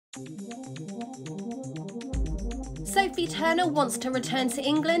Sophie Turner wants to return to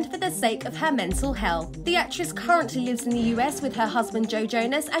England for the sake of her mental health. The actress currently lives in the US with her husband Joe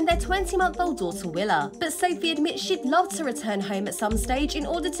Jonas and their 20-month-old daughter Willa. But Sophie admits she'd love to return home at some stage in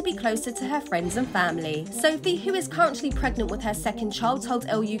order to be closer to her friends and family. Sophie, who is currently pregnant with her second child, told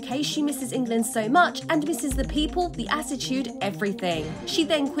LUK she misses England so much and misses the people, the attitude, everything. She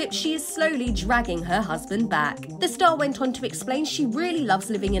then quipped she is slowly dragging her husband back. The star went on to explain she really loves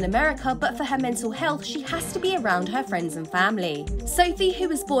living in America, but for her mental health she has to be around her friends and family. Sophie, who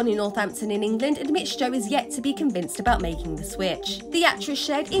was born in Northampton in England, admits Joe is yet to be convinced about making the switch. The actress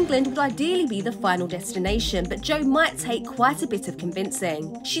shared England would ideally be the final destination, but Joe might take quite a bit of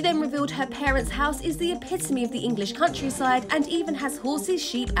convincing. She then revealed her parents' house is the epitome of the English countryside and even has horses,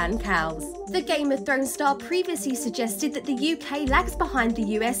 sheep and cows. The Game of Thrones star previously suggested that the UK lags behind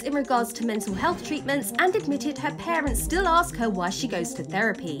the US in regards to mental health treatments and admitted her parents still ask her why she goes to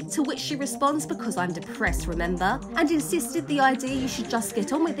therapy, to which she responds, "Because I'm depressed, remember?" and insisted the idea you should just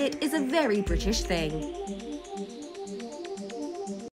get on with it is a very British thing.